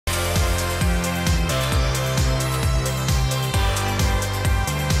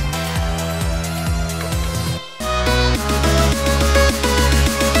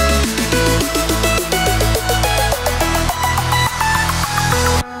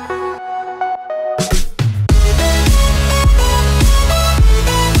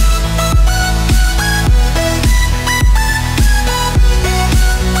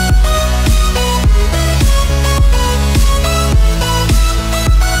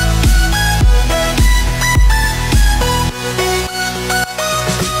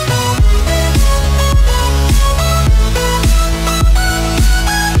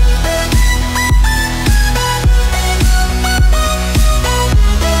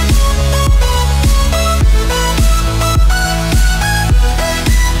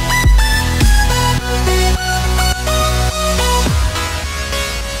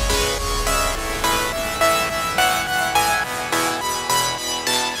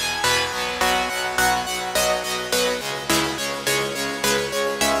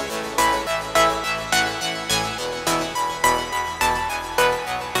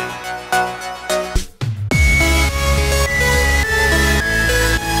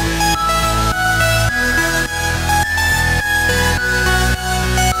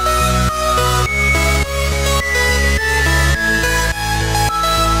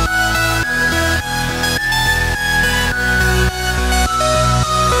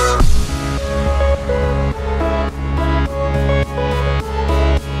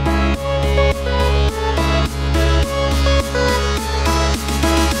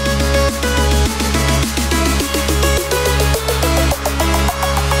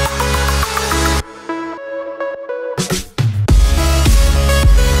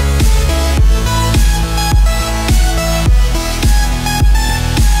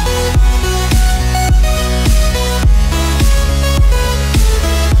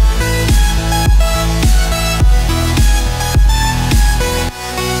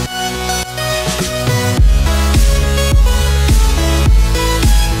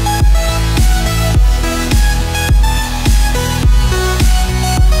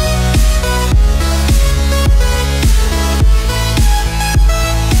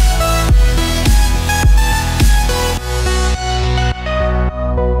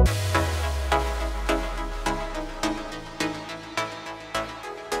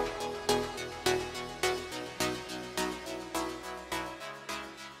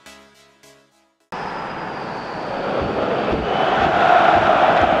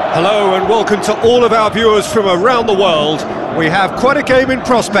Hello and welcome to all of our viewers from around the world. We have quite a game in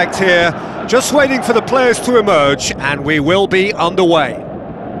prospect here, just waiting for the players to emerge, and we will be underway.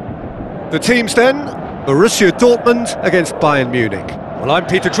 The teams then, Borussia Dortmund against Bayern Munich. Well, I'm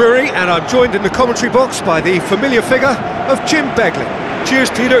Peter Drury, and I'm joined in the commentary box by the familiar figure of Jim Begley.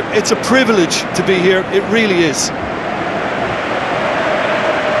 Cheers, Peter. It's a privilege to be here. It really is.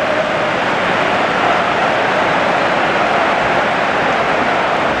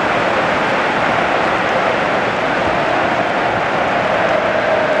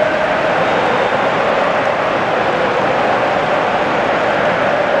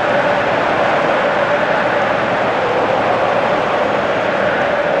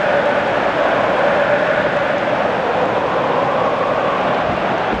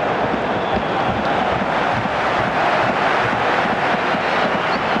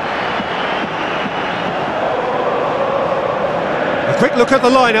 Quick look at the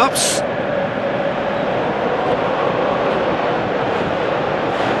lineups.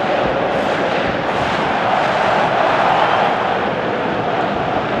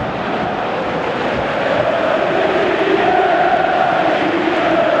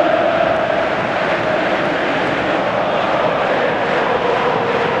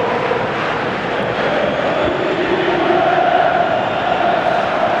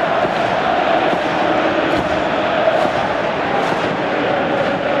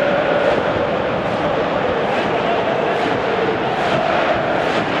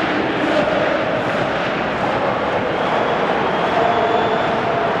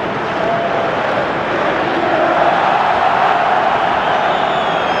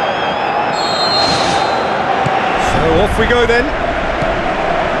 Off we go then.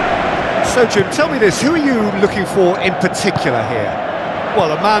 So Jim, tell me this, who are you looking for in particular here?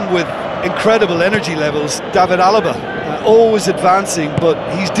 Well, a man with incredible energy levels, David Alaba, always advancing, but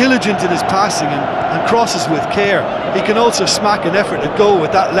he's diligent in his passing and crosses with care. He can also smack an effort at goal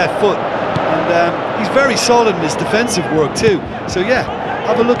with that left foot, and he's very solid in his defensive work too. So yeah,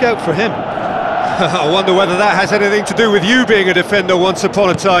 have a look out for him. I wonder whether that has anything to do with you being a defender once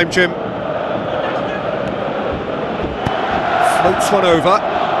upon a time, Jim. Floats one over.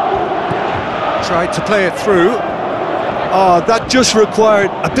 Tried to play it through. Oh, that just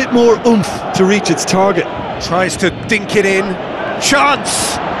required a bit more oomph to reach its target. Tries to dink it in.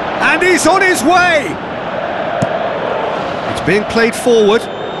 Chance! And he's on his way! It's being played forward.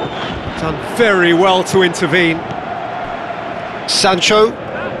 Done very well to intervene. Sancho.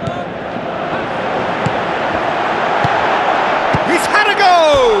 He's had a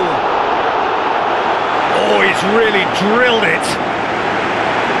go! Oh, he's really drilled it.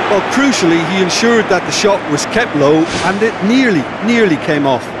 Well, crucially, he ensured that the shot was kept low and it nearly came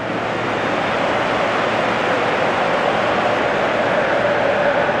off.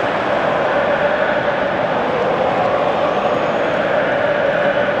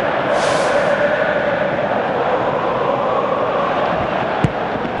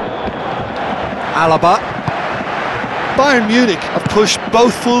 Alaba. Bayern Munich have pushed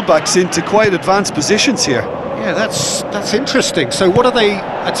both fullbacks into quite advanced positions here. Yeah, that's interesting. So what are they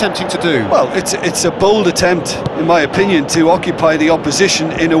attempting to do? Well, it's a bold attempt, in my opinion, to occupy the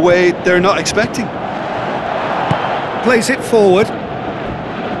opposition in a way they're not expecting. Plays it forward.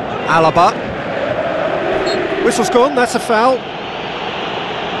 Alaba. Whistle's gone, that's a foul.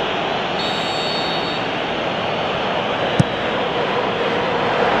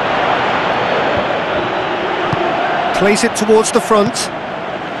 Plays it towards the front.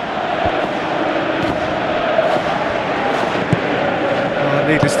 Oh,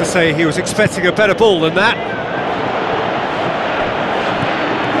 needless to say, he was expecting a better ball than that.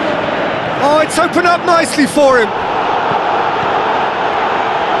 Oh, it's opened up nicely for him.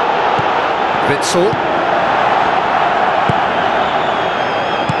 Witsel.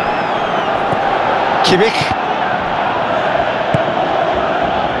 Kimmich.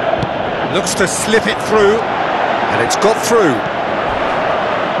 Looks to slip it through. And it's got through.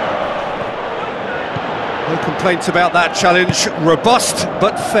 No complaints about that challenge. Robust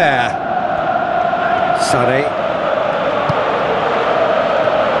but fair. Sané.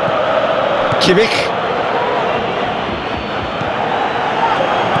 Kimmich.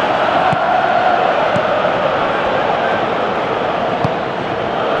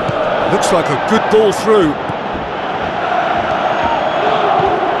 Looks like a good ball through.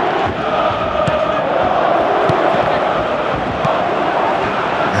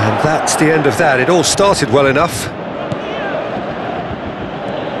 That's the end of that. It all started well enough.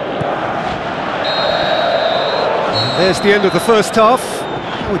 And there's the end of the first half.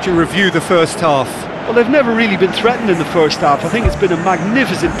 How would you review the first half? Well, they've never really been threatened in the first half. I think it's been a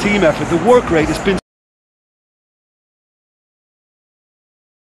magnificent team effort. The work rate has been